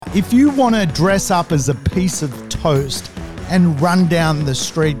If you want to dress up as a piece of toast and run down the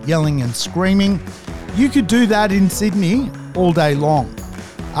street yelling and screaming, you could do that in Sydney all day long.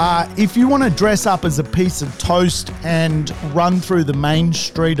 If you want to dress up as a piece of toast and run through the main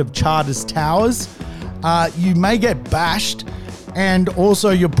street of Charters Towers, you may get bashed, and also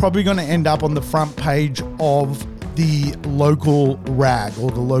you're probably going to end up on the front page of the local rag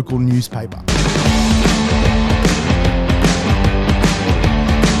or the local newspaper.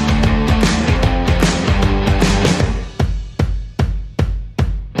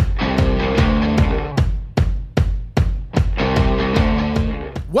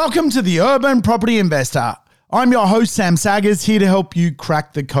 Welcome to the Urban Property Investor. I'm your host, Sam Saggers, here to help you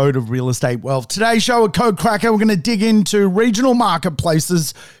crack the code of real estate wealth. Today's show, a Code Cracker, we're going to dig into regional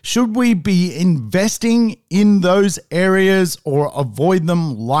marketplaces. Should we be investing in those areas or avoid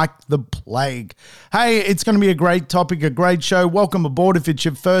them like the plague? Hey, it's going to be a great topic, a great show. Welcome aboard. If it's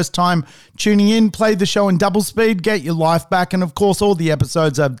your first time tuning in, play the show in double speed, get your life back. And of course, all the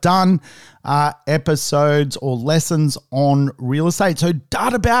episodes I've done are episodes or lessons on real estate. So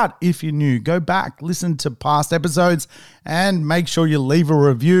dart about if you're new. Go back, listen to past episodes, and make sure you leave a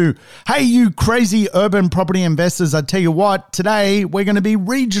review. Hey, you crazy urban property investors, I tell you what, today we're going to be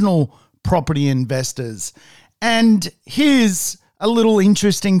regional property investors. And here's a little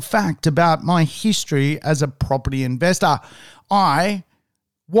interesting fact about my history as a property investor. I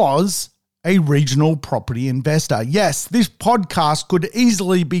was a regional property investor. Yes, this podcast could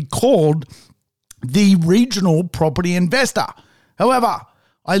easily be called the Regional Property Investor. However,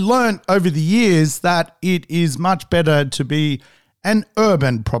 I learned over the years that it is much better to be an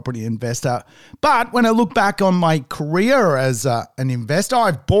urban property investor. But when I look back on my career as an investor,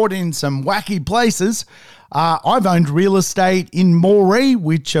 I've bought in some wacky places. I've owned real estate in Moree,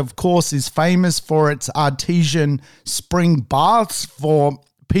 which of course is famous for its artesian spring baths for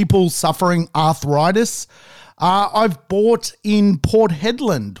people suffering arthritis. I've bought in Port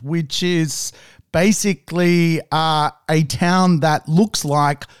Hedland, which is basically a town that looks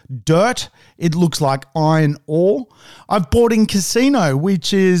like dirt. It looks like iron ore. I've bought in Casino,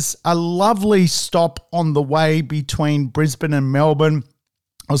 which is a lovely stop on the way between Brisbane and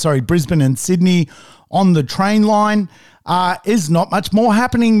Brisbane and Sydney on the train line. There's not much more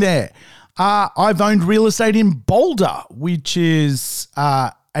happening there. I've owned real estate in Boulder, which is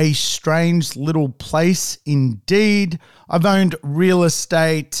a strange little place indeed. I've owned real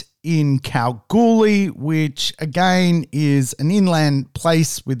estate in Kalgoorlie, which again is an inland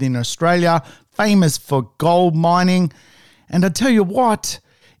place within Australia, famous for gold mining. And I tell you what,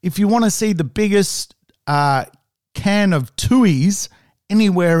 if you want to see the biggest can of Tui's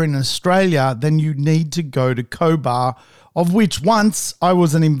anywhere in Australia, then you need to go to Cobar, of which once I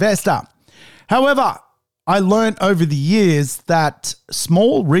was an investor. However, I learned over the years that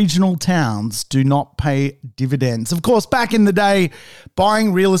small regional towns do not pay dividends. Of course, back in the day,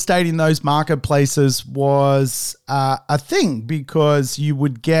 buying real estate in those marketplaces was a thing because you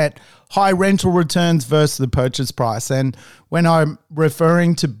would get high rental returns versus the purchase price. And when I'm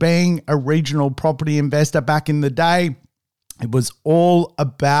referring to being a regional property investor back in the day, it was all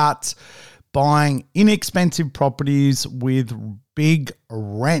about buying inexpensive properties with big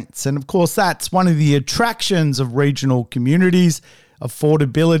rents. And of course, that's one of the attractions of regional communities,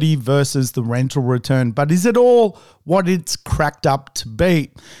 affordability versus the rental return. But is it all what it's cracked up to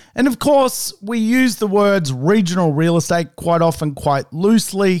be? And of course, we use the words regional real estate quite often, quite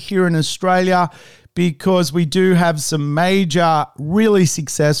loosely here in Australia, because we do have some major, really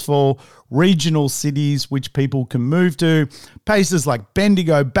successful regional cities which people can move to. Places like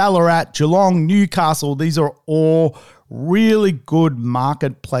Bendigo, Ballarat, Geelong, Newcastle, these are all really good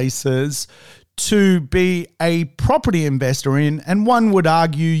marketplaces to be a property investor in. And one would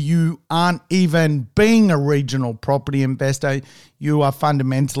argue you aren't even being a regional property investor. You are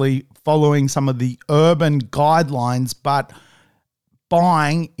fundamentally following some of the urban guidelines, but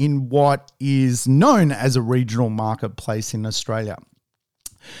buying in what is known as a regional marketplace in Australia.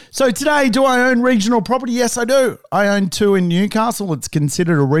 So today, do I own regional property? Yes, I do. I own two in Newcastle. It's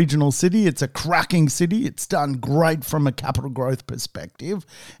considered a regional city. It's a cracking city. It's done great from a capital growth perspective.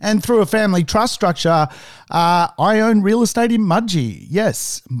 And through a family trust structure, I own real estate in Mudgee.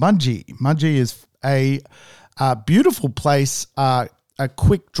 Yes, Mudgee. Mudgee is a beautiful place, a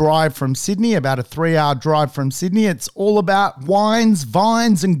quick drive from Sydney, about a 3-hour drive from Sydney. It's all about wines,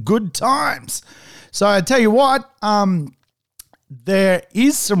 vines, and good times. So I tell you what, there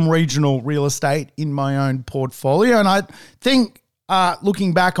is some regional real estate in my own portfolio. And I think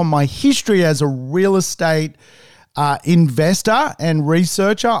looking back on my history as a real estate investor and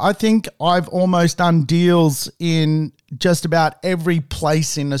researcher, I think I've almost done deals in just about every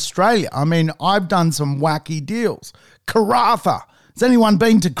place in Australia. I mean, I've done some wacky deals. Karratha. Has anyone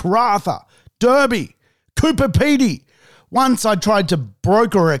been to Karratha? Derby. Cooper Pedy. Once I tried to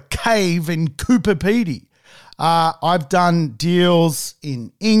broker a cave in Cooper Pedy. I've done deals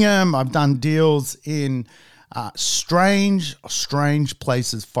in Ingham. I've done deals in strange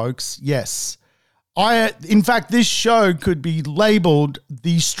places, folks. Yes. In fact, this show could be labeled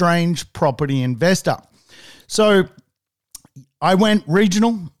The Strange Property Investor. So I went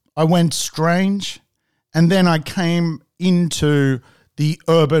regional, I went strange, and then I came into the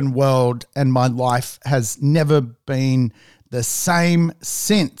urban world, and my life has never been the same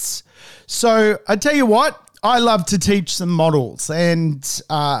since. So I tell you what, I love to teach some models. And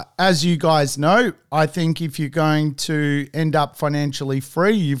as you guys know, I think if you're going to end up financially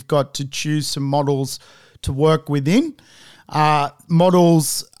free, you've got to choose some models to work within.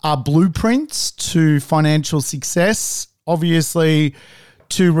 Models are blueprints to financial success. Obviously,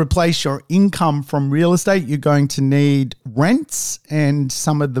 to replace your income from real estate, you're going to need rents, and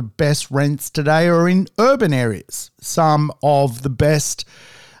some of the best rents today are in urban areas. Some of the best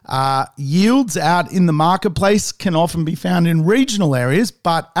yields out in the marketplace can often be found in regional areas,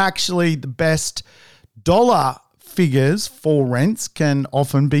 but actually the best dollar figures for rents can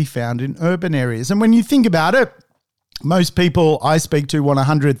often be found in urban areas. And when you think about it, most people I speak to want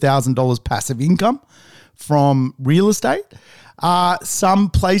 $100,000 passive income from real estate. Some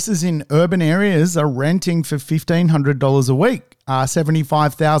places in urban areas are renting for $1,500 a week,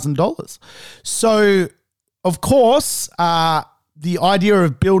 $75,000. So, of course, the idea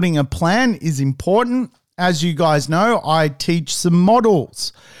of building a plan is important. As you guys know, I teach some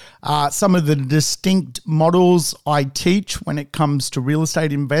models. Some of the distinct models I teach when it comes to real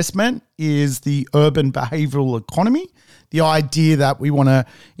estate investment is the urban behavioral economy, the idea that we want to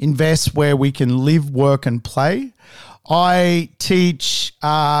invest where we can live, work, and play. I teach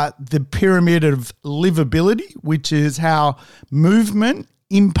the pyramid of livability, which is how movement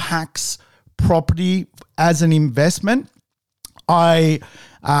impacts property as an investment. I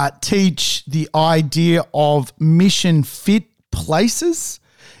teach the idea of mission fit places.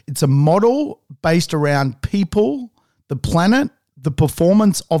 It's a model based around people, the planet, the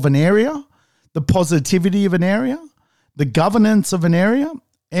performance of an area, the positivity of an area, the governance of an area,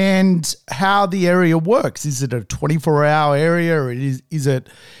 and how the area works. Is it a 24-hour area, or is it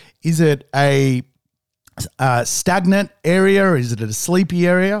a stagnant area? Is it a sleepy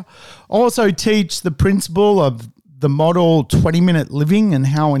area? I also teach the principle of the model 20-minute living and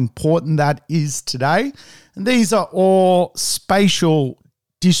how important that is today. And these are all spatial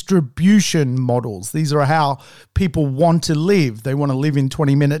distribution models. These are how people want to live. They want to live in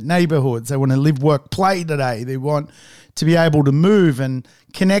 20-minute neighborhoods. They want to live, work, play today. They want to be able to move and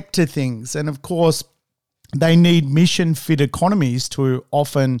connect to things. And of course, they need mission fit economies to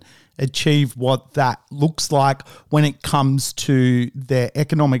often achieve what that looks like when it comes to their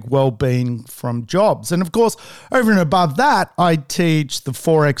economic well-being from jobs. And of course, over and above that, I teach the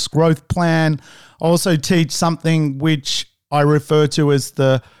Forex growth plan. I also teach something which I refer to as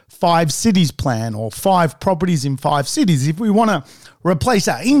the 5 cities plan, or 5 properties in 5 cities. If we want to replace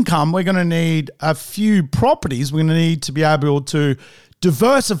our income, we're going to need a few properties. We're going to need to be able to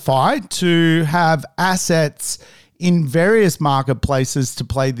diversify, to have assets in various marketplaces to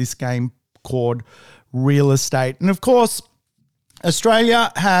play this game called real estate. And of course,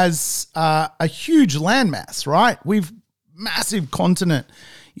 Australia has a huge landmass, right? We've massive continent.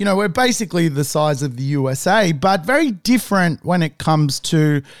 You know, we're basically the size of the USA, but very different when it comes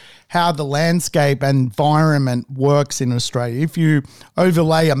to how the landscape and environment works in Australia. If you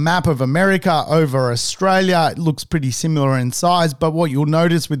overlay a map of America over Australia, it looks pretty similar in size, but what you'll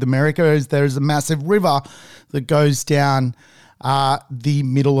notice with America is there's a massive river that goes down the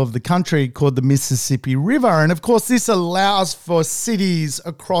middle of the country called the Mississippi River. And of course, this allows for cities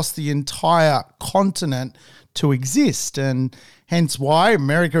across the entire continent to exist, and hence why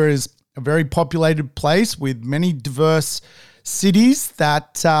America is a very populated place with many diverse cities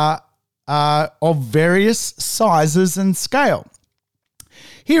that are of various sizes and scale.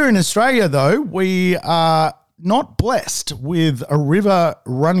 Here in Australia, though, we are not blessed with a river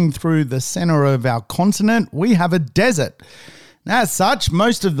running through the center of our continent. We have a desert. Now, as such,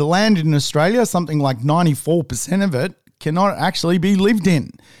 most of the land in Australia, something like 94% of it, cannot actually be lived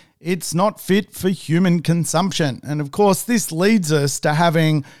in. it's not fit for human consumption. And of course, this leads us to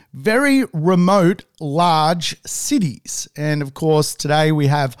having very remote, large cities. And of course, today we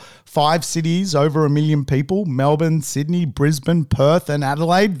have 5 cities, over 1 million people: Melbourne, Sydney, Brisbane, Perth, and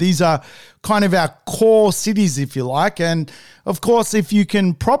Adelaide. These are kind of our core cities, if you like. And of course, if you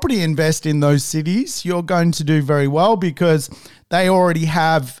can property invest in those cities, you're going to do very well because they already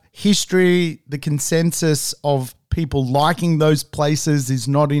have history. The consensus of people liking those places is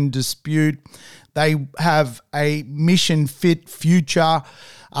not in dispute. They have a mission fit future.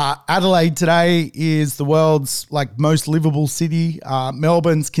 Adelaide today is the world's most livable city.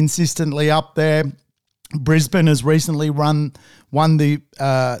 Melbourne's consistently up there. Brisbane has recently won the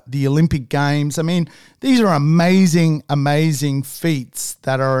Olympic Games. I mean, these are amazing, amazing feats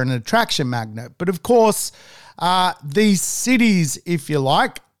that are an attraction magnet. But of course, these cities, if you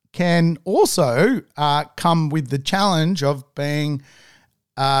like, can also come with the challenge of being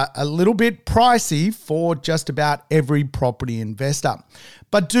a little bit pricey for just about every property investor.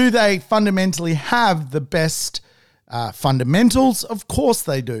 But do they fundamentally have the best fundamentals? Of course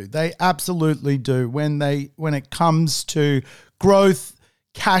they do. They absolutely do. When it comes to growth,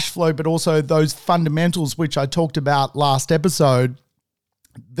 cash flow, but also those fundamentals which I talked about last episode,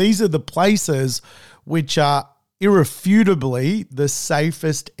 these are the places which are irrefutably the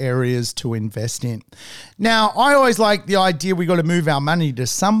safest areas to invest in. Now, I always like the idea we got to move our money to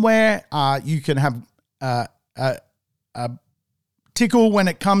somewhere. You can have a tickle when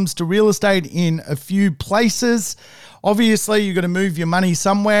it comes to real estate in a few places. Obviously, you've got to move your money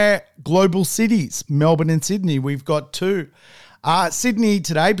somewhere. Global cities, Melbourne and Sydney, we've got 2. Sydney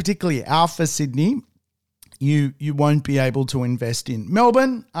today, particularly Alpha Sydney, you won't be able to invest in.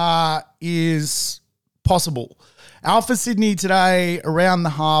 Melbourne is possible. Alpha Sydney today, around the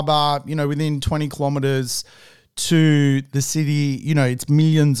harbour, within 20 kilometres to the city, it's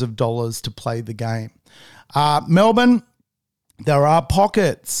millions of dollars to play the game. Melbourne, there are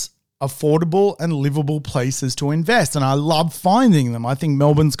pockets, affordable and livable places to invest, and I love finding them. I think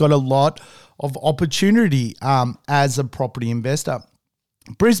Melbourne's got a lot of opportunity as a property investor.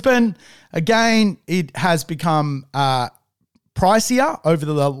 Brisbane, again, it has become pricier over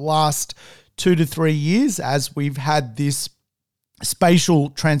the last 2 to 3 years as we've had this spatial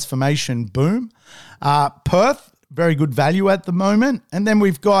transformation boom. Perth, very good value at the moment. And then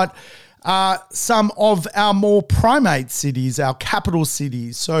we've got some of our more primate cities, our capital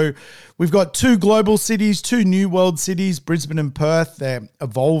cities. So we've got 2 global cities, 2 new world cities, Brisbane and Perth. They're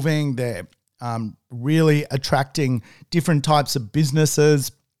evolving. They're really attracting different types of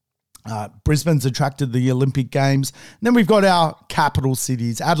businesses. Brisbane's attracted the Olympic Games. And then we've got our capital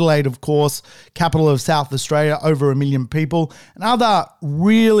cities. Adelaide, of course, capital of South Australia, over 1 million people. And other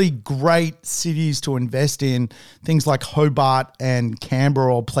really great cities to invest in, things like Hobart and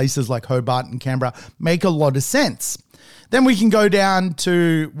Canberra, or places like Hobart and Canberra, make a lot of sense. Then we can go down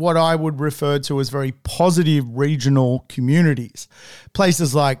to what I would refer to as very positive regional communities.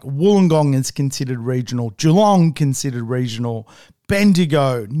 Places like Wollongong is considered regional, Geelong considered regional,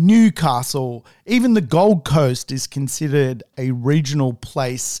 Bendigo, Newcastle, even the Gold Coast is considered a regional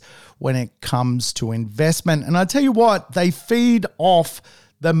place when it comes to investment. And I tell you what, they feed off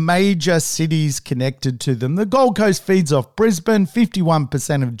the major cities connected to them. The Gold Coast feeds off Brisbane.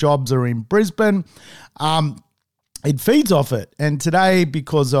 51% of jobs are in Brisbane. It feeds off it. And today,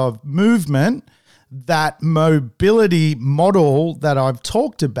 because of movement, that mobility model that I've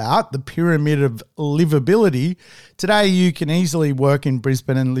talked about, the pyramid of livability, today you can easily work in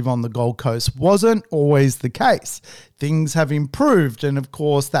Brisbane and live on the Gold Coast. Wasn't always the case. Things have improved, and of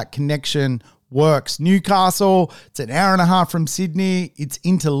course that connection works. Newcastle, it's an hour and a half from Sydney. It's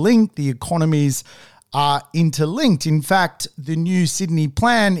interlinked. The economies are interlinked. In fact, the new Sydney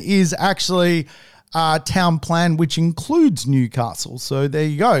plan is actually town plan which includes Newcastle. So there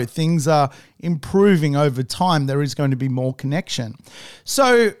you go. Things are improving over time. There is going to be more connection.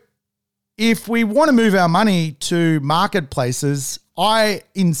 So if we want to move our money to marketplaces, I,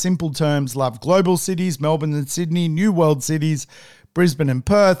 in simple terms, love global cities, Melbourne and Sydney, new world cities, Brisbane and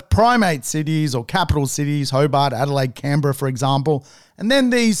Perth, primate cities or capital cities, Hobart, Adelaide, Canberra, for example, and then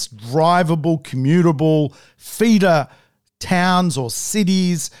these drivable, commutable, feeder towns or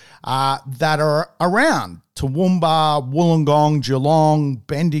cities that are around: Toowoomba, Wollongong, Geelong,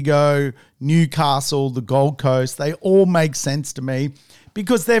 Bendigo, Newcastle, the Gold Coast. They all make sense to me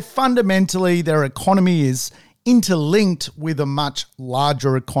because they're fundamentally, their economy is interlinked with a much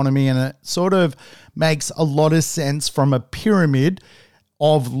larger economy, and it sort of makes a lot of sense from a pyramid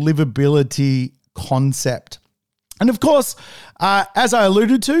of livability concept. And of course, as I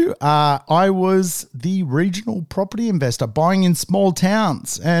alluded to, I was the regional property investor buying in small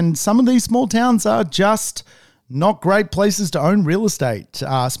towns. And some of these small towns are just not great places to own real estate.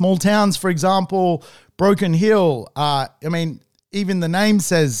 Small towns, for example, Broken Hill. Even the name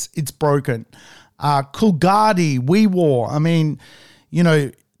says it's broken. Coolgardie, Weewar.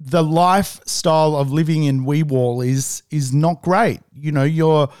 The lifestyle of living in Weewar is not great.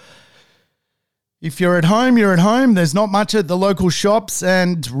 If you're at home, you're at home. There's not much at the local shops,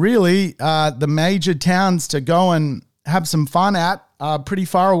 and really the major towns to go and have some fun at are pretty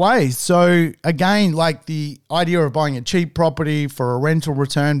far away. So again, like the idea of buying a cheap property for a rental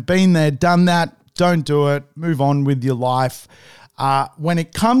return, been there, done that, don't do it, move on with your life. When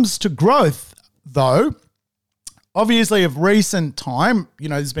it comes to growth, though, obviously of recent time,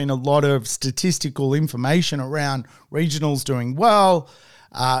 there's been a lot of statistical information around regionals doing well,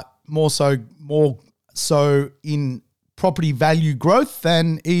 more so in property value growth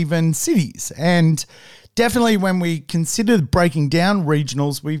than even cities. And definitely when we consider breaking down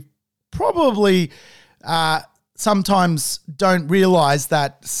regionals, we probably sometimes don't realize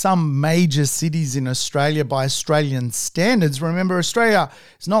that some major cities in Australia, by Australian standards, remember Australia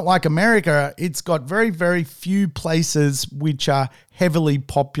is not like America. It's got very, very few places which are heavily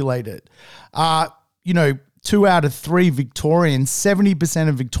populated. 2 out of 3 Victorians, 70%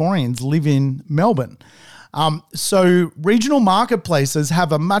 of Victorians live in Melbourne. So regional marketplaces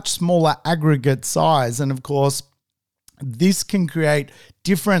have a much smaller aggregate size. And of course, this can create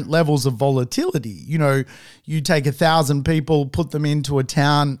different levels of volatility. You take 1,000 people, put them into a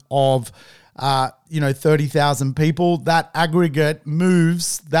town of 30,000 people, that aggregate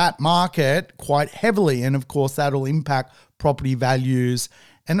moves that market quite heavily. And of course, that'll impact property values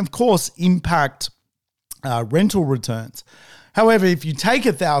and of course impact rental returns. However, if you take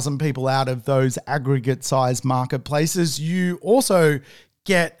 1,000 people out of those aggregate size marketplaces, you also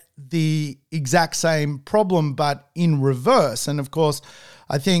get the exact same problem, but in reverse. And of course,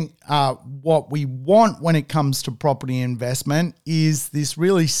 I think what we want when it comes to property investment is this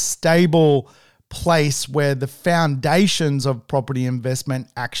really stable place where the foundations of property investment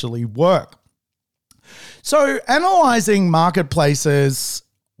actually work. So analyzing marketplaces,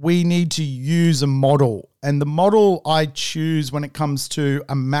 we need to use a model. And the model I choose when it comes to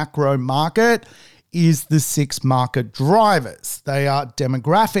a macro market is the 6 market drivers. They are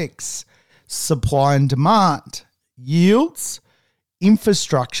demographics, supply and demand, yields,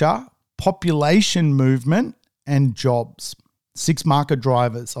 infrastructure, population movement, and jobs. 6 market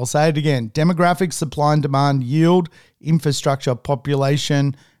drivers. I'll say it again. Demographics, supply and demand, yield, infrastructure,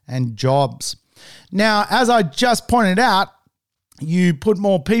 population, and jobs. Now, as I just pointed out, you put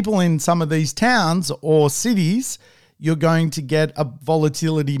more people in some of these towns or cities, you're going to get a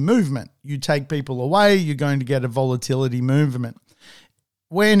volatility movement. You take people away, you're going to get a volatility movement.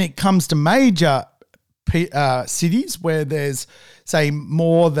 When it comes to major cities where there's, say,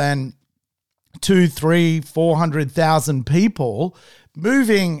 more than 200,000, 300,000, 400,000 people,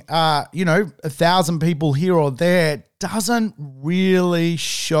 moving, 1,000 people here or there doesn't really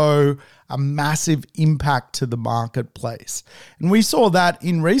show a massive impact to the marketplace. And we saw that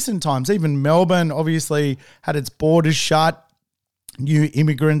in recent times. Even Melbourne obviously had its borders shut. New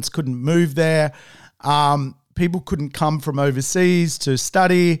immigrants couldn't move there. People couldn't come from overseas to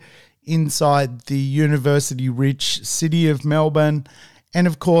study inside the university-rich city of Melbourne. And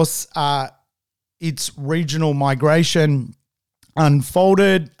of course, its regional migration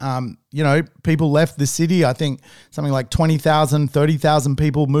unfolded. People left the city. I think something like 20,000, 30,000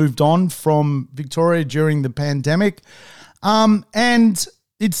 people moved on from Victoria during the pandemic. And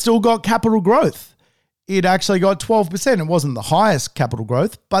it still got capital growth. It actually got 12%. It wasn't the highest capital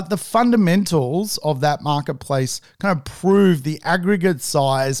growth, but the fundamentals of that marketplace kind of prove the aggregate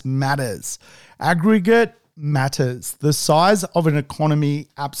size matters. Aggregate matters. The size of an economy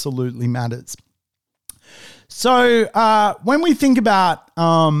absolutely matters. So when we think about,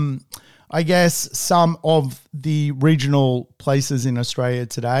 some of the regional places in Australia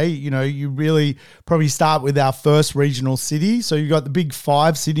today, you really probably start with our first regional city. So you've got the big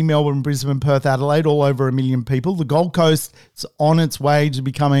 5, Sydney, Melbourne, Brisbane, Perth, Adelaide, all over 1 million people. The Gold Coast is on its way to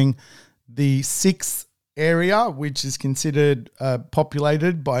becoming the 6th area, which is considered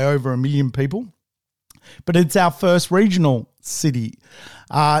populated by over 1 million people. But it's our first regional city.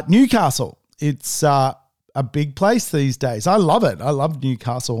 Newcastle, it's a big place these days. I love it. I love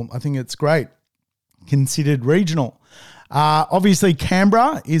Newcastle. I think it's great. Considered regional. Obviously,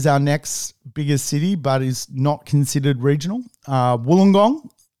 Canberra is our next biggest city, but is not considered regional. Wollongong,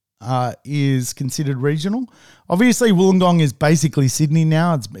 is considered regional. Obviously, Wollongong is basically Sydney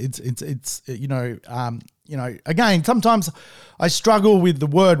now. It's again, sometimes I struggle with the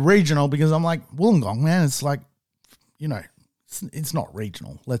word regional because I'm like, Wollongong, man, it's like, it's not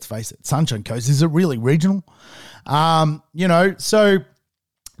regional. Let's face it. Sunshine Coast, is it really regional? So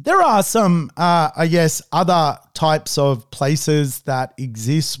there are some, other types of places that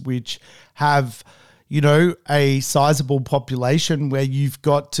exist which have, a sizable population where you've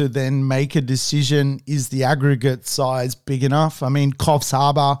got to then make a decision, is the aggregate size big enough? I mean, Coffs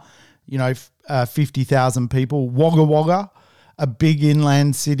Harbour, 50,000 people. Wagga Wagga, a big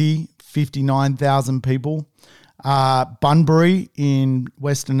inland city, 59,000 people. Bunbury in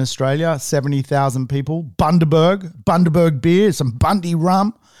Western Australia, 70,000 people. Bundaberg beer, some Bundy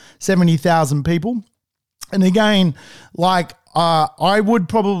rum, 70,000 people. And again, I would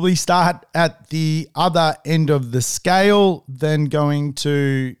probably start at the other end of the scale than going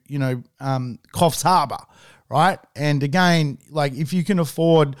to, Coffs Harbour, right? And again, if you can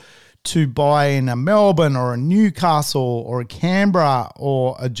afford to buy in a Melbourne or a Newcastle or a Canberra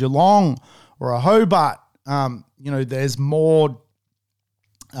or a Geelong or a Hobart, there's more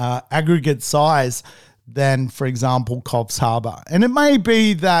aggregate size than, for example, Coffs Harbour. And it may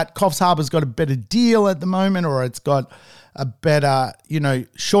be that Coffs Harbour's got a better deal at the moment, or it's got a better,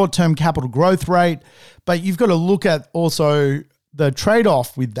 short-term capital growth rate. But you've got to look at also the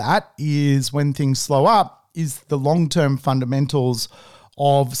trade-off with that is when things slow up is the long-term fundamentals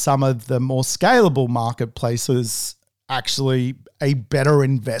of some of the more scalable marketplaces actually a better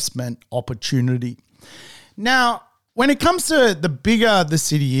investment opportunity. Now, when it comes to the bigger the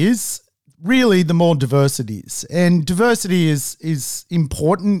city is, really the more diversity is. And diversity is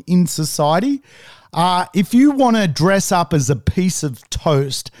important in society. If you want to dress up as a piece of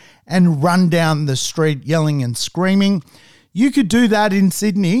toast and run down the street yelling and screaming, you could do that in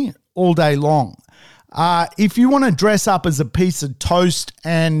Sydney all day long. If you want to dress up as a piece of toast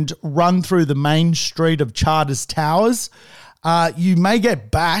and run through the main street of Charters Towers, you may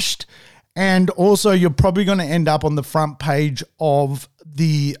get bashed, and also you're probably going to end up on the front page of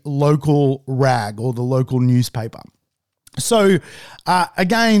the local rag or the local newspaper. So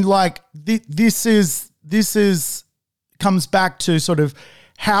again, this comes back to sort of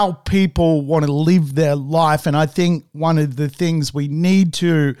how people want to live their life, and I think one of the things we need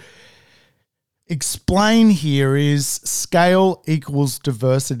to explain here is scale equals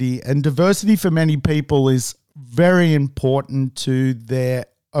diversity, and diversity for many people is very important to their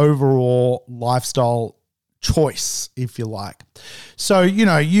overall lifestyle choice, if you like. So,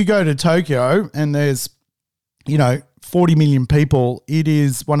 you go to Tokyo and there's, 40 million people. It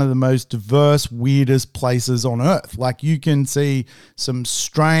is one of the most diverse, weirdest places on earth. You can see some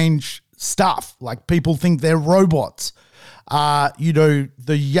strange stuff. People think they're robots.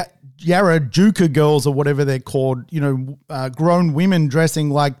 The Harajuku girls or whatever they're called, grown women dressing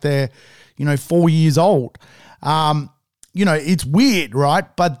like they're, 4 years old. It's weird,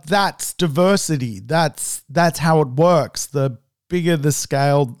 right? But that's diversity. That's how it works. The bigger the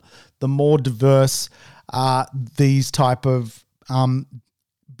scale, the more diverse these type of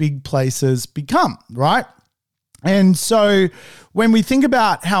big places become, right? And so when we think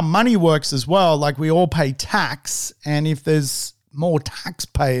about how money works as well, we all pay tax, and if there's more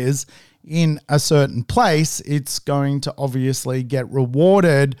taxpayers in a certain place, it's going to obviously get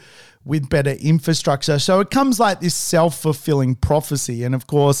rewarded with better infrastructure. So it comes like this self-fulfilling prophecy. And of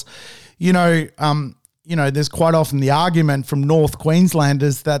course, there's quite often the argument from North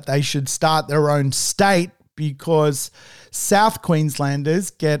Queenslanders that they should start their own state because South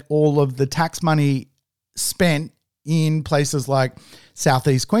Queenslanders get all of the tax money spent in places like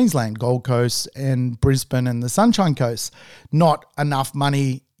Southeast Queensland, Gold Coast and Brisbane and the Sunshine Coast. Not enough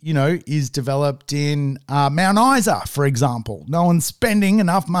money is developed in Mount Isa, for example. No one's spending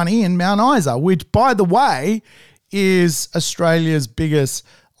enough money in Mount Isa, which, by the way, is Australia's biggest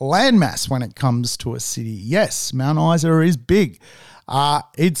landmass when it comes to a city. Yes, Mount Isa is big.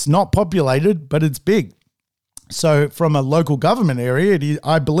 It's not populated, but it's big. So from a local government area,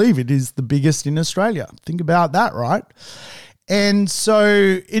 I believe it is the biggest in Australia. Think about that, right? And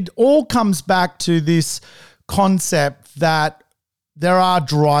so it all comes back to this concept that there are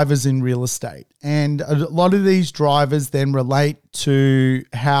drivers in real estate, and a lot of these drivers then relate to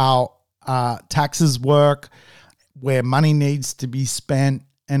how taxes work, where money needs to be spent.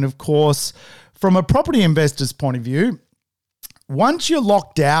 And of course, from a property investor's point of view, once you're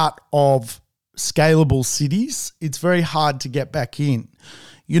locked out of scalable cities, it's very hard to get back in.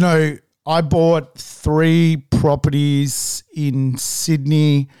 I bought 3 properties in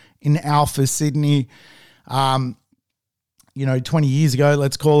Sydney, in Alpha Sydney, 20 years ago,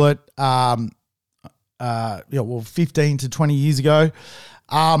 let's call it, 15 to 20 years ago.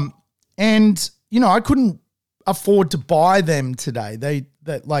 I couldn't afford to buy them today.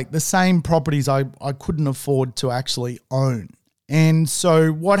 Like the same properties I couldn't afford to actually own. And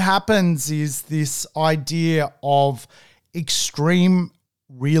so what happens is this idea of extreme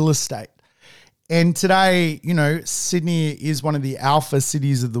real estate. And today, Sydney is one of the alpha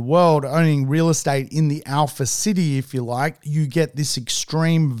cities of the world. Owning real estate in the alpha city, if you like, you get this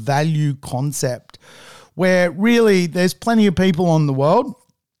extreme value concept where really there's plenty of people on the world,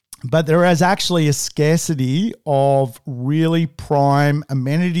 but there is actually a scarcity of really prime,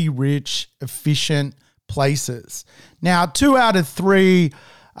 amenity-rich, efficient places. Now, 2 out of 3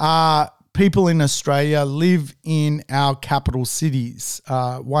 people in Australia live in our capital cities.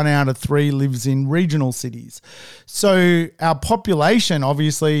 1 out of 3 lives in regional cities. So our population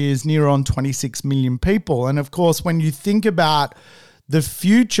obviously is near on 26 million people. And of course, when you think about the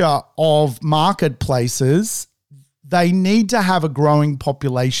future of marketplaces, they need to have a growing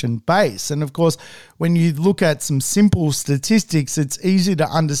population base. And of course, when you look at some simple statistics, it's easy to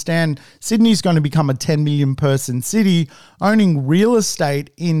understand Sydney's going to become a 10 million person city. Owning real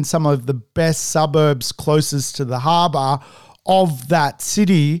estate in some of the best suburbs closest to the harbour of that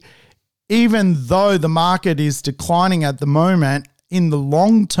city, even though the market is declining at the moment, in the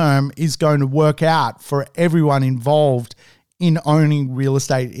long term is going to work out for everyone involved in owning real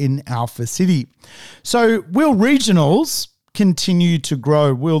estate in Alpha City. So will regionals continue to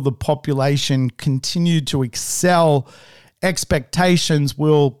grow? Will the population continue to excel expectations?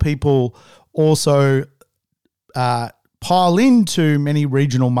 Will people also pile into many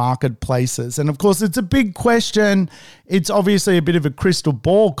regional marketplaces? And of course, it's a big question. It's obviously a bit of a crystal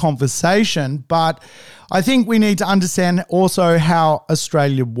ball conversation, but I think we need to understand also how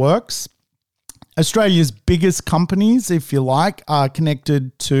Australia works. Australia's biggest companies, if you like, are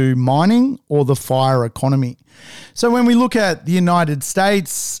connected to mining or the fire economy. So when we look at the United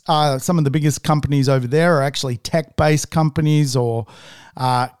States, some of the biggest companies over there are actually tech-based companies or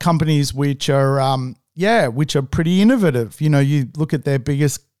companies which are pretty innovative. You look at their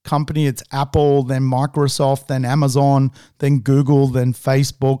biggest company, it's Apple, then Microsoft, then Amazon, then Google, then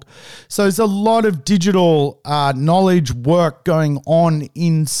Facebook. So there's a lot of digital knowledge work going on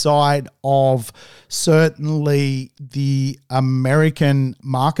inside of certainly the American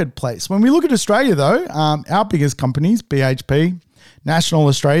marketplace. When we look at Australia though, our biggest companies, BHP, National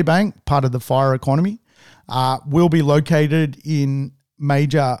Australia Bank, part of the fire economy, will be located in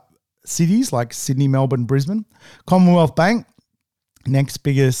major cities like Sydney, Melbourne, Brisbane. Commonwealth Bank, next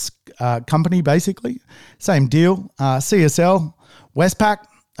biggest company, basically. Same deal. CSL, Westpac.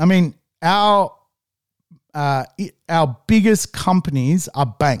 I mean, our biggest companies are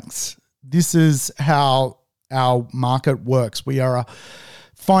banks. This is how our market works. We are a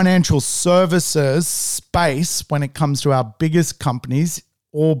financial services space when it comes to our biggest companies,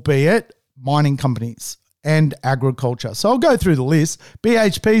 albeit mining companies and agriculture. So I'll go through the list.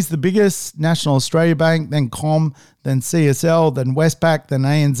 BHP is the biggest, National Australia Bank, then Com, then CSL, then Westpac, then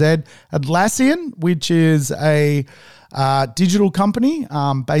ANZ. Atlassian, which is a digital company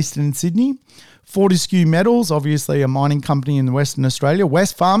based in Sydney. Fortescue Metals, obviously a mining company in Western Australia.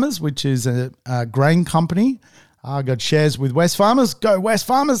 Wesfarmers, which is a grain company. I got shares with Wesfarmers. Go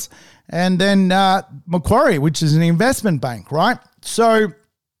Wesfarmers. And then Macquarie, which is an investment bank, right? So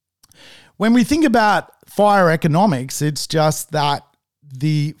when we think about fire economics, it's just that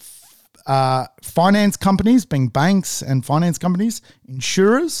the finance companies, being banks and finance companies,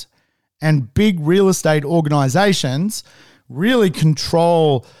 insurers, and big real estate organizations really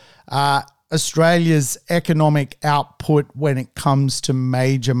control Australia's economic output when it comes to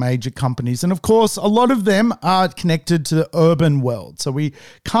major companies. And of course, a lot of them are connected to the urban world. So we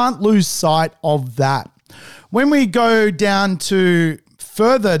can't lose sight of that. When we go down to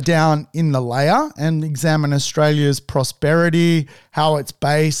further down in the layer and examine Australia's prosperity, how it's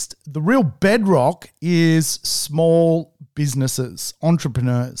based, the real bedrock is small businesses,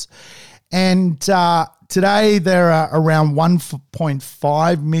 entrepreneurs. And today there are around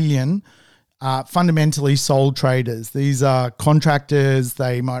 1.5 million fundamentally sole traders. These are contractors.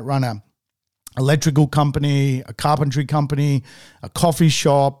 They might run an electrical company, a carpentry company, a coffee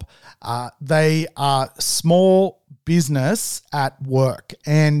shop. They are small business at work.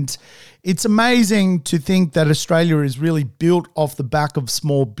 And it's amazing to think that Australia is really built off the back of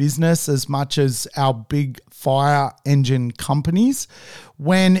small business as much as our big fire engine companies.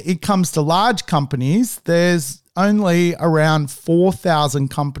 When it comes to large companies, there's only around 4,000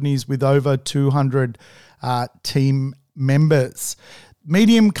 companies with over 200 team members.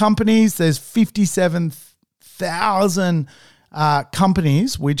 Medium companies, there's 57,000 1,000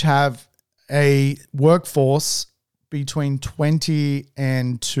 companies which have a workforce between 20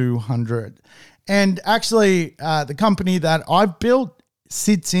 and 200. And actually, the company that I've built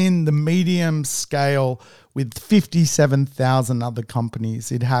sits in the medium scale with 57,000 other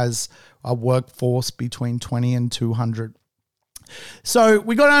companies. It has a workforce between 20 and 200. So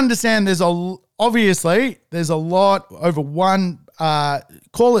we got to understand there's a lot, over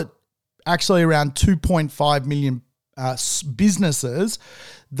call it actually around 2.5 million businesses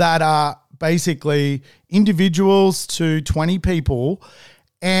that are basically individuals to 20 people.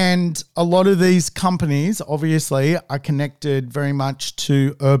 And a lot of these companies obviously are connected very much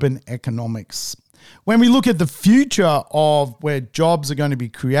to urban economics. When we look at the future of where jobs are going to be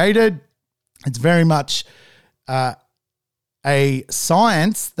created, it's very much a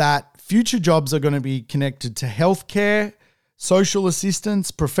science that future jobs are going to be connected to healthcare, social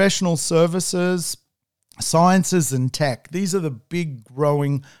assistance, professional services, sciences, and tech. These are the big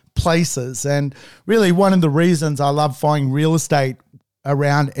growing places. And really one of the reasons I love finding real estate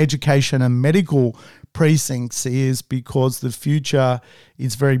around education and medical precincts is because the future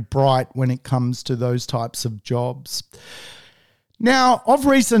is very bright when it comes to those types of jobs. Now, of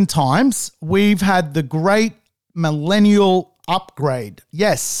recent times, we've had the great millennial upgrade.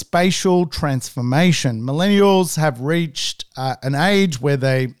 Yes, spatial transformation. Millennials have reached an age where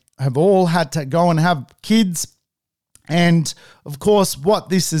they have all had to go and have kids. And of course, what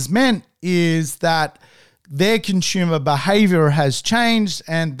this has meant is that their consumer behavior has changed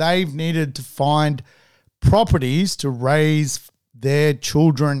and they've needed to find properties to raise their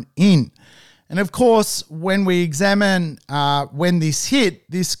children in. And of course, when we examine when this hit,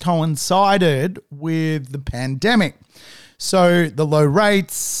 this coincided with the pandemic. So the low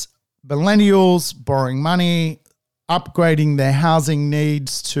rates, millennials borrowing money, upgrading their housing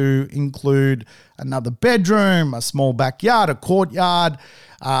needs to include another bedroom, a small backyard, a courtyard,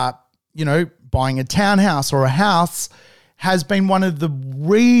 buying a townhouse or a house has been one of the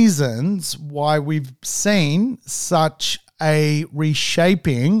reasons why we've seen such a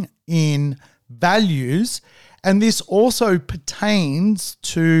reshaping in values. And this also pertains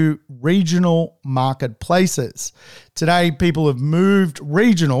to regional marketplaces. Today, people have moved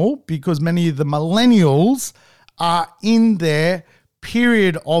regional because many of the millennials are in their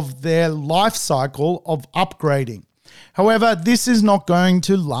period of their life cycle of upgrading. However, this is not going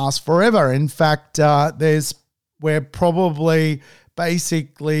to last forever. In fact, we're probably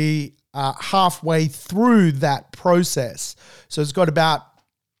basically halfway through that process. So it's got about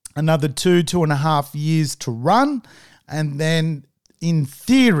another 2.5 years to run. And then in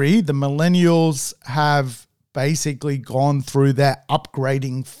theory, the millennials have basically gone through their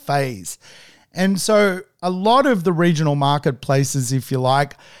upgrading phase. And so a lot of the regional marketplaces, if you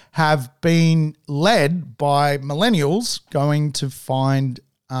like, have been led by millennials going to find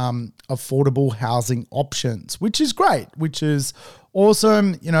affordable housing options, which is great, which is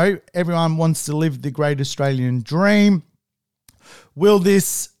awesome. You know, everyone wants to live the great Australian dream. Will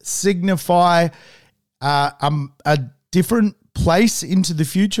this signify a different place into the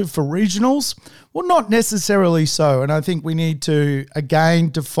future for regionals? Well, not necessarily so. And I think we need to,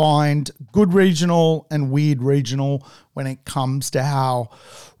 again, define good regional and weird regional when it comes to how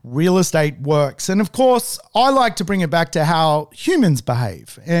real estate works. And of course, I like to bring it back to how humans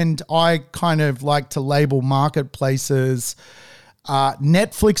behave. And I kind of like to label marketplaces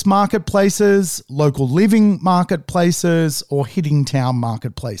Netflix marketplaces, local living marketplaces, or hitting town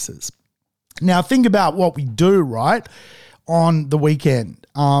marketplaces. Now, think about what we do, right, on the weekend.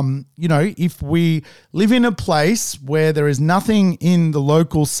 If we live in a place where there is nothing in the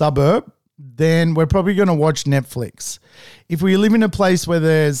local suburb, then we're probably going to watch Netflix. If we live in a place where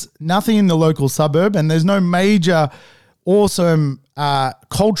there's nothing in the local suburb and there's no major awesome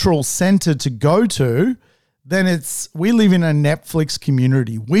cultural center to go to, then we live in a Netflix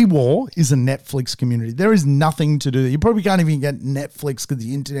community. WeWar is a Netflix community. There is nothing to do. You probably can't even get Netflix because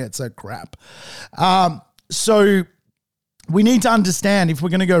the internet's so crap. So we need to understand if we're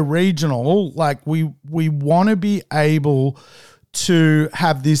going to go regional, like we want to be able to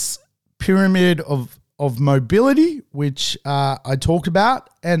have this pyramid of mobility, which I talked about,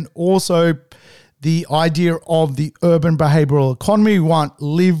 and also the idea of the urban behavioral economy. We want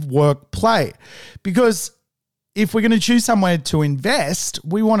live, work, play. Because if we're going to choose somewhere to invest,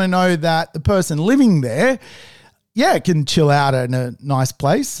 we want to know that the person living there, can chill out in a nice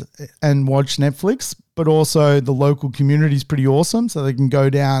place and watch Netflix, but also the local community is pretty awesome. So they can go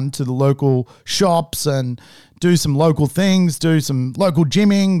down to the local shops and do some local things, do some local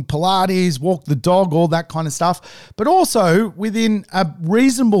gymming, Pilates, walk the dog, all that kind of stuff. But also within a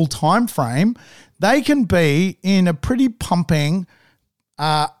reasonable time frame, they can be in a pretty pumping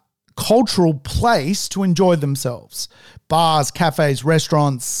cultural place to enjoy themselves. Bars, cafes,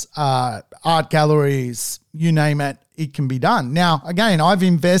 restaurants, art galleries, you name it, it can be done. Now, again, I've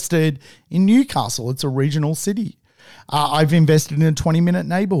invested in Newcastle. It's a regional city. I've invested in a 20-minute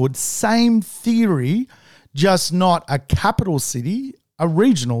neighborhood. Same theory, just not a capital city, a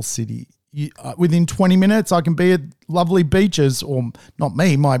regional city. Within 20 minutes, I can be at lovely beaches, or not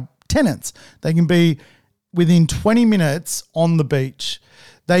me, my tenants. They can be within 20 minutes on the beach.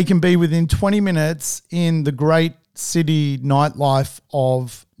 They can be within 20 minutes in the great city nightlife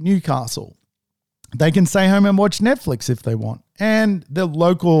of Newcastle. They can stay home and watch Netflix if they want. And the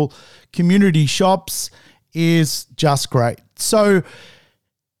local community shops is just great. So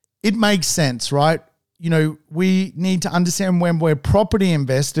it makes sense, right? You know, we need to understand when we're property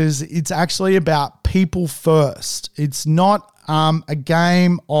investors, it's actually about people first. It's not a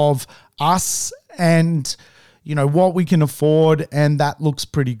game of us and, you know, what we can afford, and that looks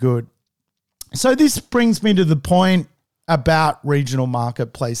pretty good. So this brings me to the point about regional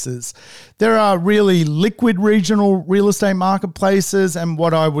marketplaces. There are really liquid regional real estate marketplaces and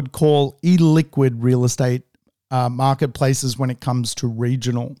what I would call illiquid real estate marketplaces when it comes to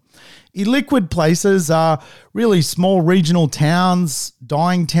regional. Illiquid places are really small regional towns,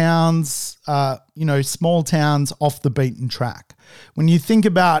 dying towns, small towns off the beaten track. When you think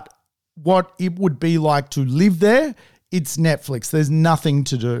about what it would be like to live there, it's Netflix. There's nothing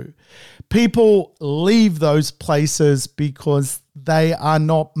to do. People leave those places because they are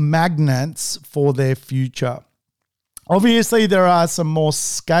not magnets for their future. Obviously, there are some more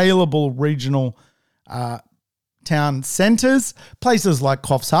scalable regional town centres, places like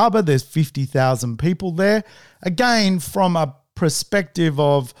Coffs Harbour. There's 50,000 people there. Again, from a perspective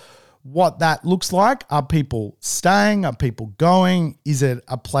of what that looks like. Are people staying? Are people going? Is it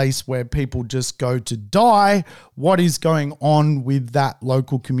a place where people just go to die? What is going on with that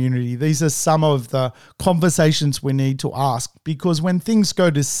local community? These are some of the conversations we need to ask, because when things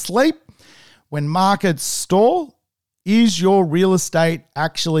go to sleep, when markets stall, is your real estate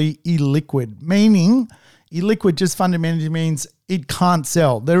actually illiquid? Meaning, illiquid just fundamentally means it can't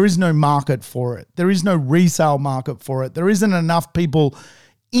sell. There is no market for it. There is no resale market for it. There isn't enough people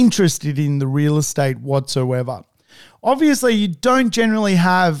interested in the real estate whatsoever. Obviously, you don't generally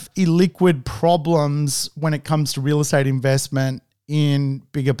have illiquid problems when it comes to real estate investment in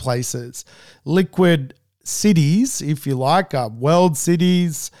bigger places. Liquid cities, if you like, are world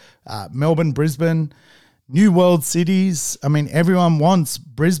cities, Melbourne, Brisbane, new world cities. I mean, everyone wants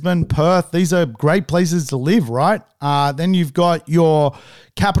Brisbane, Perth. These are great places to live, right? Then you've got your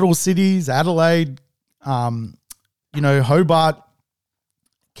capital cities, Adelaide, Hobart,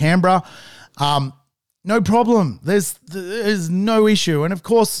 Canberra, no problem. There's no issue. And of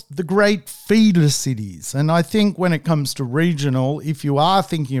course, the great feeder cities. And I think when it comes to regional, if you are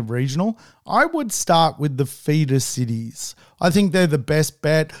thinking of regional, I would start with the feeder cities. I think they're the best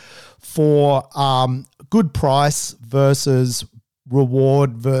bet for good price versus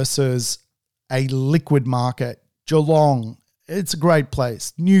reward versus a liquid market. Geelong, it's a great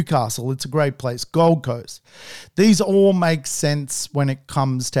place. Newcastle, it's a great place. Gold Coast. These all make sense when it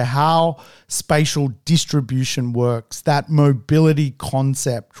comes to how spatial distribution works, that mobility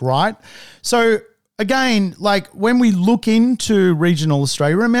concept, right? So again, like when we look into regional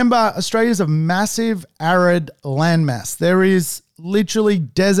Australia, remember Australia's a massive arid landmass. There is literally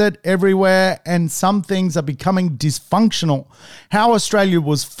desert everywhere, and some things are becoming dysfunctional. How Australia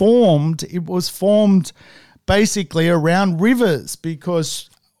was formed, it was formed basically around rivers, because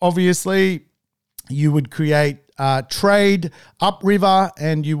obviously you would create trade upriver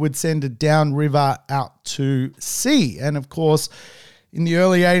and you would send it downriver out to sea. And of course, in the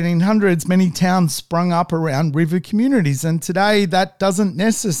early 1800s, many towns sprung up around river communities. And today that doesn't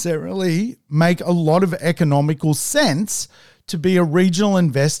necessarily make a lot of economical sense to be a regional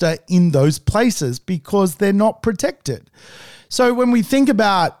investor in those places because they're not protected. So when we think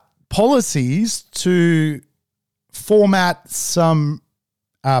about policies to format some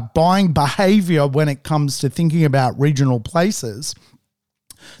buying behavior when it comes to thinking about regional places,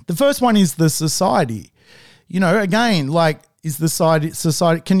 the first one is the society. Again, like, is the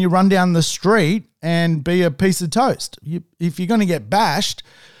society, can you run down the street and be a piece of toast? If you're going to get bashed,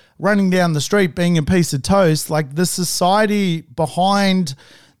 running down the street being a piece of toast, like the society behind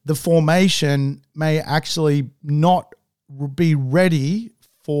the formation may actually not be ready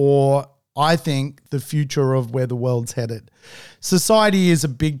for, I think, the future of where the world's headed. Society is a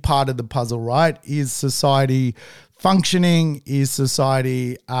big part of the puzzle, right? Is society functioning? Is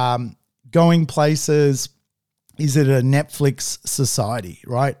society going places? Is it a Netflix society,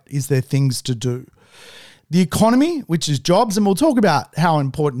 right? Is there things to do? The economy, which is jobs, and we'll talk about how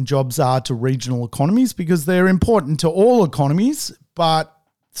important jobs are to regional economies because they're important to all economies, but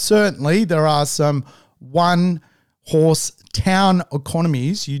certainly there are some one-horse town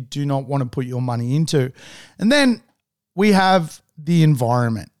economies you do not want to put your money into. And then we have the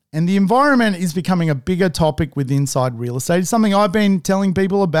environment. And the environment is becoming a bigger topic with inside real estate. It's something I've been telling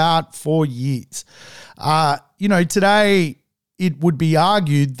people about for years. Today it would be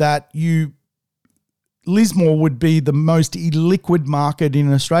argued that Lismore would be the most illiquid market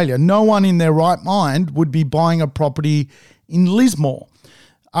in Australia. No one in their right mind would be buying a property in Lismore.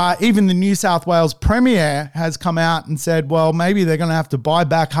 Even the New South Wales Premier has come out and said, well, maybe they're going to have to buy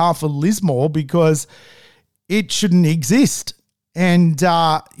back half of Lismore because it shouldn't exist. And,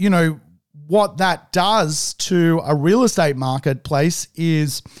 what that does to a real estate marketplace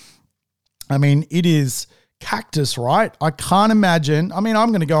is, it is cactus, right? I can't imagine. I'm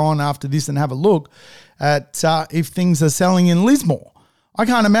going to go on after this and have a look at if things are selling in Lismore. I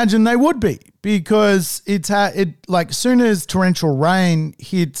can't imagine they would be because as soon as torrential rain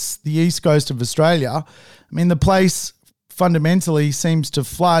hits the east coast of Australia, the place fundamentally seems to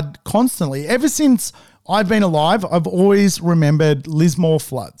flood constantly. Ever since I've been alive, I've always remembered Lismore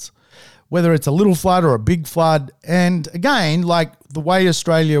floods, whether it's a little flood or a big flood. And again, like the way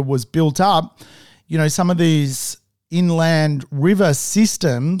Australia was built up, some of these inland river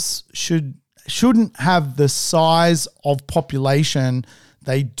systems shouldn't have the size of population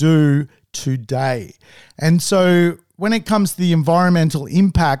they do today. And so when it comes to the environmental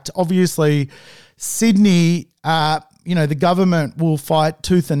impact, obviously Sydney, the government will fight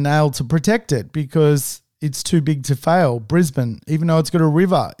tooth and nail to protect it because it's too big to fail. Brisbane, even though it's got a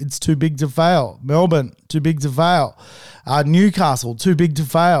river, it's too big to fail. Melbourne, too big to fail. Newcastle, too big to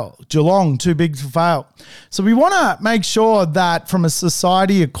fail. Geelong, too big to fail. So we want to make sure that from a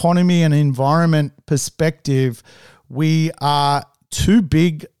society, economy, and environment perspective, we are too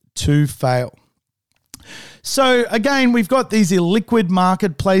big to fail. So again, we've got these illiquid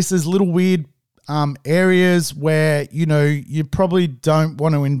marketplaces, little weird areas where, you probably don't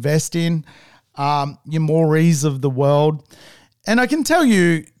want to invest in, your Morees of the world. And I can tell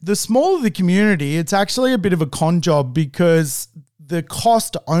you, the smaller the community, it's actually a bit of a con job because the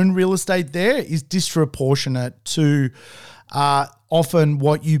cost to own real estate there is disproportionate to often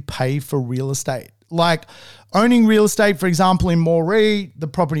what you pay for real estate. Like owning real estate, for example, in Moree, the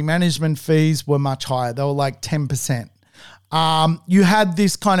property management fees were much higher. They were like 10%. You had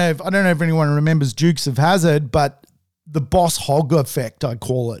this kind of, I don't know if anyone remembers Dukes of Hazzard, but the boss hog effect, I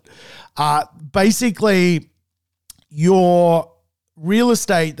call it. Basically, your real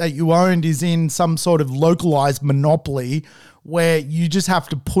estate that you owned is in some sort of localized monopoly where you just have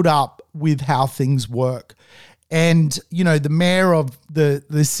to put up with how things work. And, the mayor of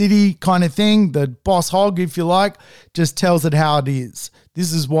the city kind of thing, the boss hog, if you like, just tells it how it is.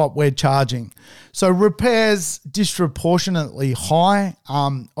 This is what we're charging. So repairs disproportionately high.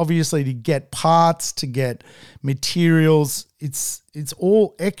 Obviously, to get parts, to get materials, it's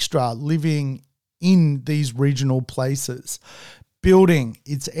all extra living in these regional places. Building,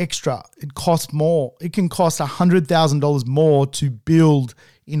 it's extra. It costs more. It can cost $100,000 more to build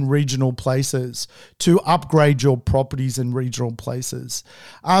in regional places, to upgrade your properties in regional places.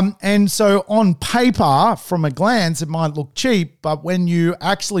 And so on paper, from a glance, it might look cheap, but when you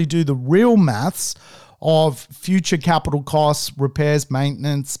actually do the real maths of future capital costs, repairs,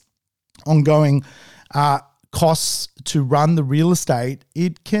 maintenance, ongoing costs to run the real estate,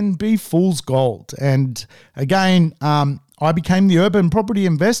 it can be fool's gold. And again, I became the urban property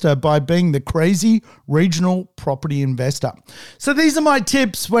investor by being the crazy regional property investor. So these are my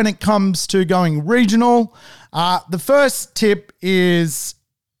tips when it comes to going regional. The first tip is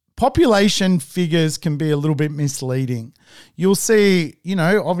population figures can be a little bit misleading. You'll see,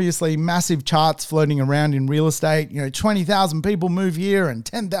 obviously massive charts floating around in real estate, 20,000 people move here and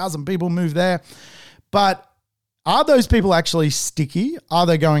 10,000 people move there. But are those people actually sticky? Are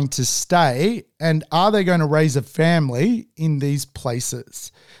they going to stay? And are they going to raise a family in these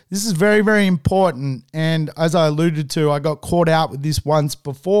places? This is very, very important. And as I alluded to, I got caught out with this once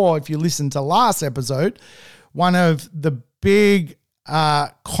before. If you listen to last episode, one of the big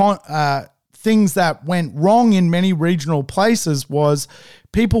things that went wrong in many regional places was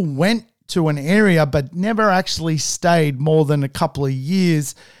people went to an area but never actually stayed more than a couple of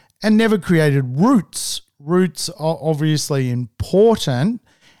years and never created roots. Roots are obviously important,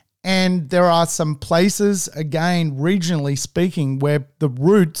 and there are some places, again, regionally speaking, where the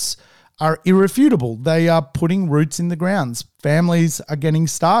roots are irrefutable. They are putting roots in the grounds. Families are getting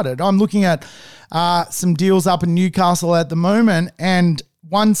started. I'm looking at some deals up in Newcastle at the moment, and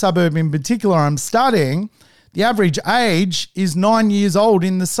one suburb in particular I'm studying, the average age is 9 years old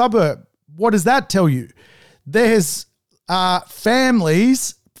in the suburb. What does that tell you? There's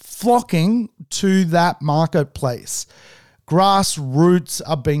families flocking to that marketplace. Grassroots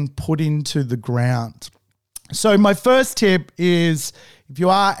are being put into the ground. So my first tip is, if you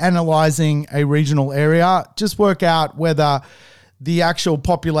are analyzing a regional area, just work out whether the actual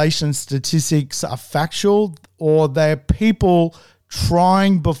population statistics are factual or they're people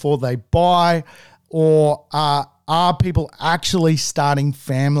trying before they buy, or are people actually starting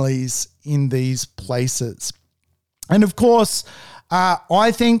families in these places. And of course,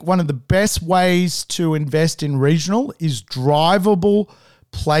 I think one of the best ways to invest in regional is drivable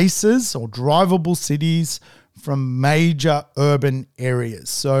places or drivable cities from major urban areas.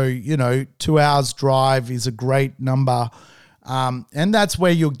 So, 2 hours drive is a great number. And that's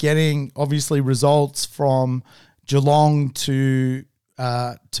where you're getting, obviously, results from Geelong to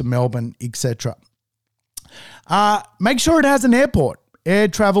Melbourne, etc. Make sure it has an airport. Air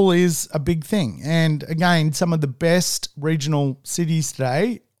travel is a big thing. And again, some of the best regional cities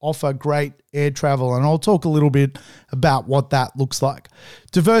today offer great air travel. And I'll talk a little bit about what that looks like.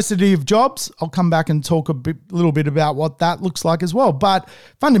 Diversity of jobs, I'll come back and talk a little bit about what that looks like as well. But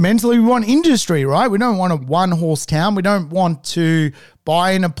fundamentally, we want industry, right? We don't want a one-horse town. We don't want to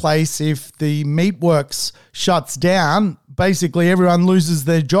buy in a place if the meatworks shuts down. Basically, everyone loses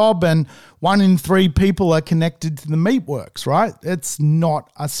their job and 1 in 3 people are connected to the meatworks, right? It's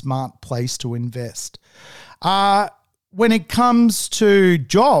not a smart place to invest. When it comes to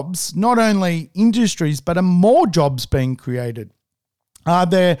jobs, not only industries, but are more jobs being created? Are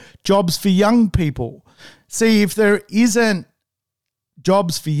there jobs for young people? See, if there isn't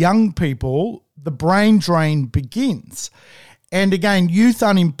jobs for young people, the brain drain begins. And again, youth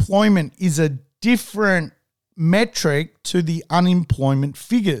unemployment is a different metric to the unemployment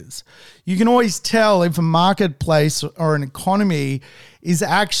figures. You can always tell if a marketplace or an economy is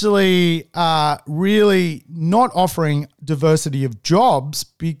actually really not offering diversity of jobs,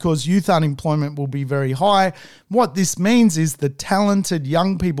 because youth unemployment will be very high. What this means is the talented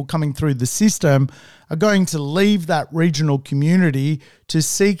young people coming through the system are going to leave that regional community to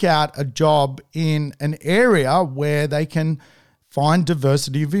seek out a job in an area where they can find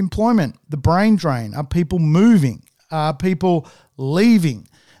diversity of employment. The brain drain. Are people moving? Are people leaving?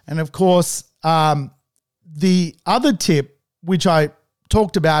 And of course, the other tip, which I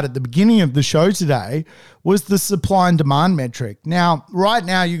talked about at the beginning of the show today, was the supply and demand metric. Now, right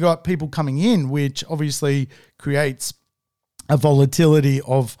now, you got people coming in, which obviously creates a volatility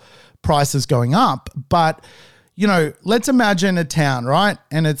of prices going up. But, let's imagine a town, right?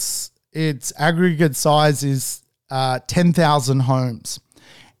 And its aggregate size is 10,000 homes.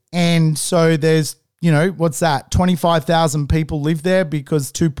 And so there's, what's that? 25,000 people live there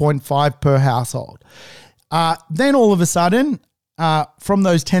because 2.5 per household. Then all of a sudden, from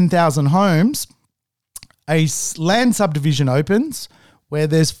those 10,000 homes, a land subdivision opens where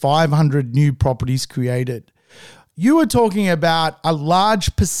there's 500 new properties created. You were talking about a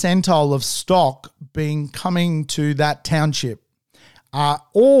large percentile of stock coming to that township,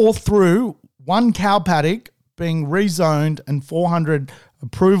 all through one cow paddock being rezoned and 400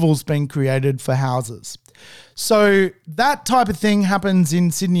 approvals being created for houses. So that type of thing happens in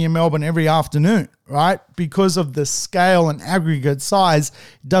Sydney and Melbourne every afternoon, right? Because of the scale and aggregate size,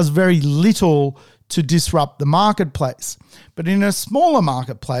 it does very little to disrupt the marketplace. But in a smaller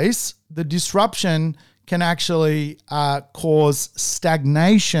marketplace, the disruption can actually cause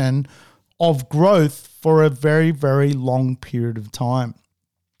stagnation of growth for a very, very long period of time.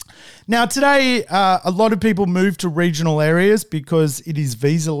 Now, today, a lot of people move to regional areas because it is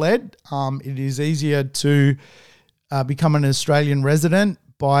visa-led. It is easier to become an Australian resident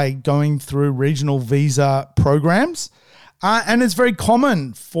by going through regional visa programs. And it's very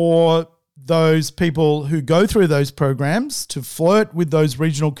common for those people who go through those programs to flirt with those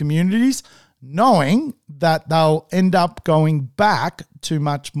regional communities, knowing that they'll end up going back to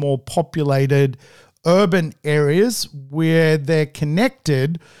much more populated urban areas where they're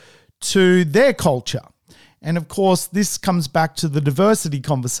connected to their culture. And of course, this comes back to the diversity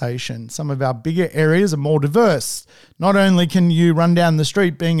conversation. Some of our bigger areas are more diverse. Not only can you run down the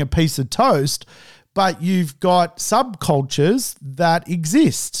street being a piece of toast, but you've got subcultures that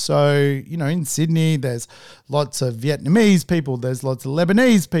exist. So, in Sydney, there's lots of Vietnamese people, there's lots of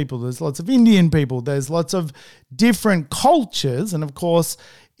Lebanese people, there's lots of Indian people, there's lots of different cultures. And of course,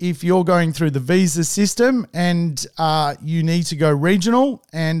 if you're going through the visa system and you need to go regional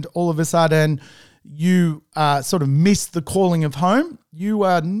and all of a sudden you sort of miss the calling of home, you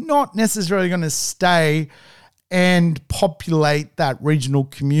are not necessarily going to stay and populate that regional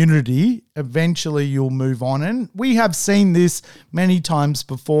community. Eventually you'll move on. And we have seen this many times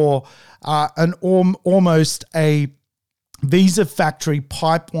before, almost a visa factory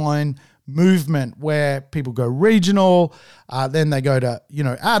pipeline movement where people go regional, then they go to,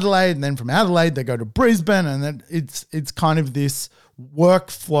 Adelaide, and then from Adelaide they go to Brisbane, and then it's kind of this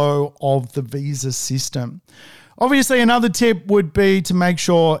workflow of the visa system. Obviously, another tip would be to make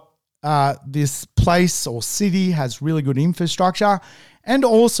sure this place or city has really good infrastructure and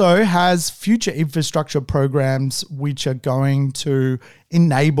also has future infrastructure programs which are going to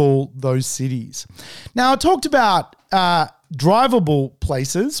enable those cities. Now, I talked about drivable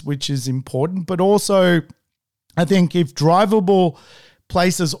places, which is important, but also I think if drivable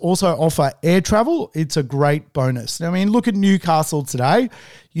places also offer air travel, it's a great bonus. I mean, look at Newcastle today.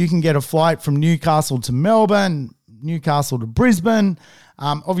 You can get a flight from Newcastle to Melbourne, Newcastle to Brisbane.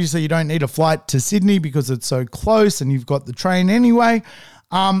 Obviously, you don't need a flight to Sydney because it's so close and you've got the train anyway.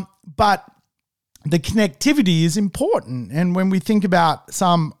 But the connectivity is important. And when we think about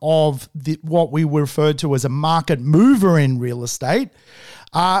some of what we refer to as a market mover in real estate,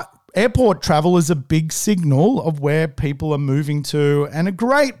 airport travel is a big signal of where people are moving to, and a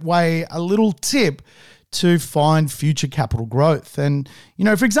great way, a little tip to find future capital growth. And,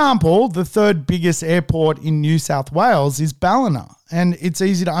 for example, the third biggest airport in New South Wales is Ballina, and it's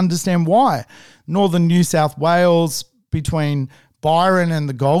easy to understand why. Northern New South Wales, between Byron and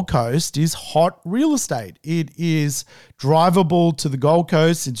the Gold Coast, is hot real estate. It is drivable to the Gold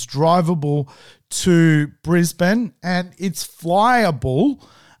Coast, it's drivable to Brisbane, and it's flyable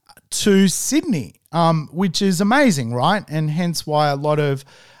to Sydney, which is amazing, right? And hence why a lot of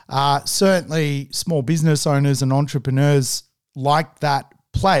certainly small business owners and entrepreneurs like that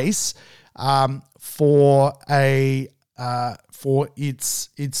place for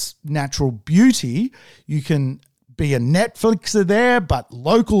its natural beauty. You can be a Netflixer there, but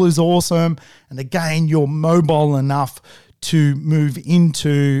local is awesome. And again, you're mobile enough to move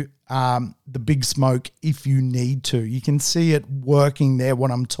into the big smoke if you need to. You can see it working there,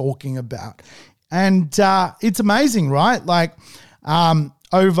 what I'm talking about. And it's amazing, right? Like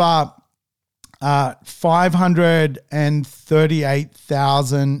over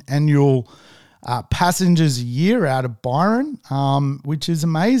 538,000 annual passengers a year out of Byron, which is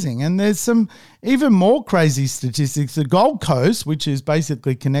amazing. And there's some even more crazy statistics. The Gold Coast, which is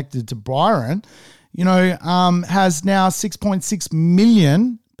basically connected to Byron, has now 6.6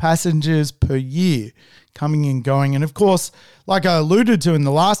 million passengers per year coming and going. And of course, like I alluded to in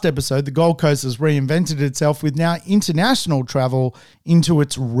the last episode, the Gold Coast has reinvented itself with now international travel into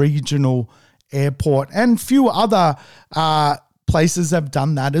its regional airport, and few other places have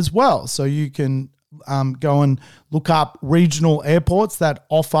done that as well. So you can go and look up regional airports that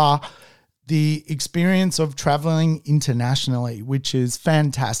offer the experience of traveling internationally, which is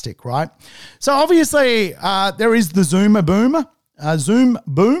fantastic, right? So obviously there is the Zoomer boom.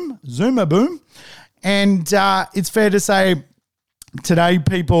 Zoomer boom. And it's fair to say today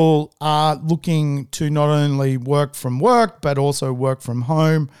people are looking to not only work from work, but also work from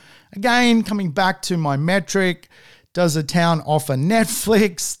home. Again, coming back to my metric, does a town offer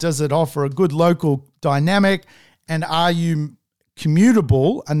Netflix? Does it offer a good local dynamic? And are you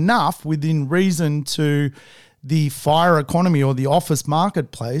commutable enough within reason to the FIRE economy or the office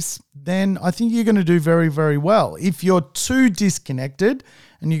marketplace? Then I think you're going to do very, very well. If you're too disconnected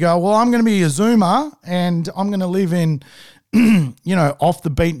and you go, well, I'm going to be a Zoomer and I'm going to live in, off the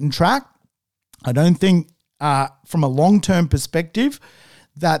beaten track, I don't think from a long-term perspective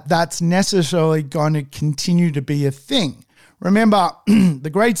that's necessarily going to continue to be a thing. Remember, the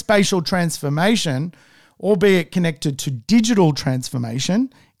great spatial transformation, albeit connected to digital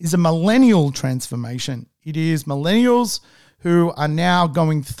transformation, is a millennial transformation. It is millennials who are now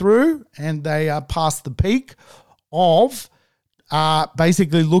going through, and they are past the peak of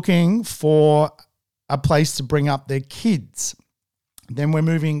basically looking for a place to bring up their kids. Then we're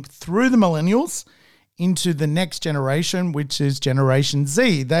moving through the millennials into the next generation, which is Generation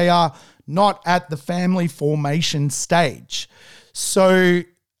Z. They are not at the family formation stage. So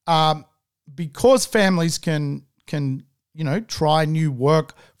because families can try new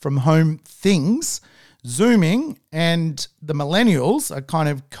work from home things, Zooming and the millennials are kind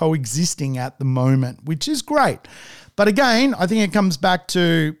of coexisting at the moment, which is great. But again, I think it comes back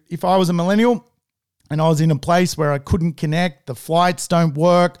to, if I was a millennial and I was in a place where I couldn't connect, the flights don't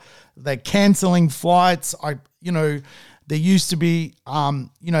work, they're canceling flights, the There used to be,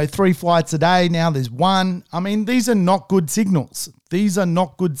 3 flights a day. Now there's one. I mean, these are not good signals. These are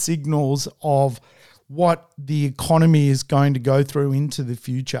not good signals of what the economy is going to go through into the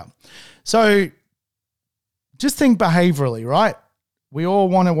future. So just think behaviorally, right? We all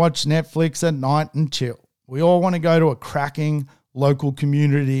want to watch Netflix at night and chill. We all want to go to a cracking local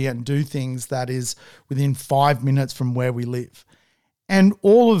community and do things that is within 5 minutes from where we live. And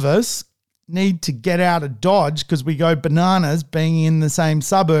all of us need to get out of Dodge because we go bananas being in the same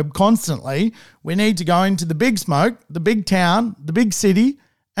suburb constantly. We need to go into the big smoke, the big town, the big city,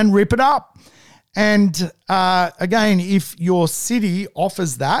 and rip it up. And again, if your city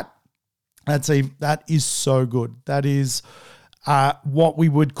offers that, that is so good. That is what we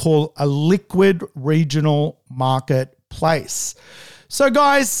would call a liquid regional marketplace. So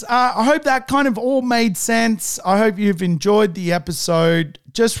guys, I hope that kind of all made sense. I hope you've enjoyed the episode.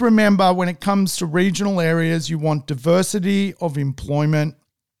 Just remember, when it comes to regional areas, you want diversity of employment.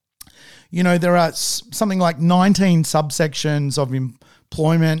 There are something like 19 subsections of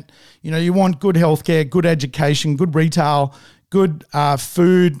employment. You want good healthcare, good education, good retail, good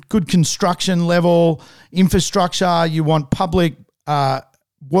food, good construction level, infrastructure. You want public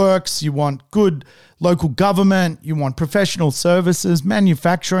works. You want good local government. You want professional services,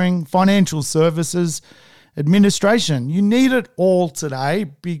 manufacturing, financial services, administration. You need it all today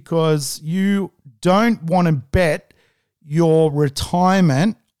because you don't want to bet your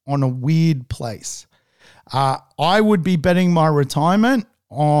retirement on a weird place. I would be betting my retirement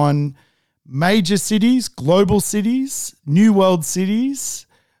on major cities, global cities, new world cities,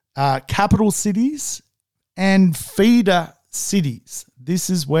 capital cities, and feeder cities. This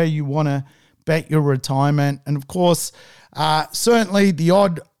is where you want to bet your retirement. And of course, certainly the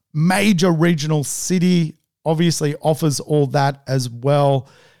odd major regional city obviously offers all that as well.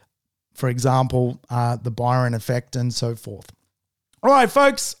 For example, the Byron effect and so forth. All right,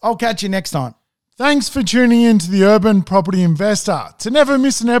 folks, I'll catch you next time. Thanks for tuning in to the Urban Property Investor. To never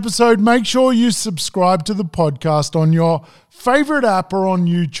miss an episode, make sure you subscribe to the podcast on your favorite app or on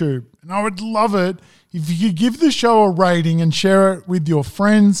YouTube. And I would love it if you could give the show a rating and share it with your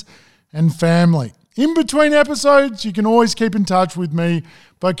friends and family. In between episodes, you can always keep in touch with me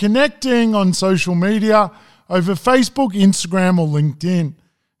by connecting on social media over Facebook, Instagram, or LinkedIn.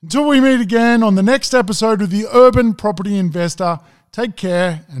 Until we meet again on the next episode of the Urban Property Investor, take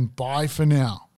care and bye for now.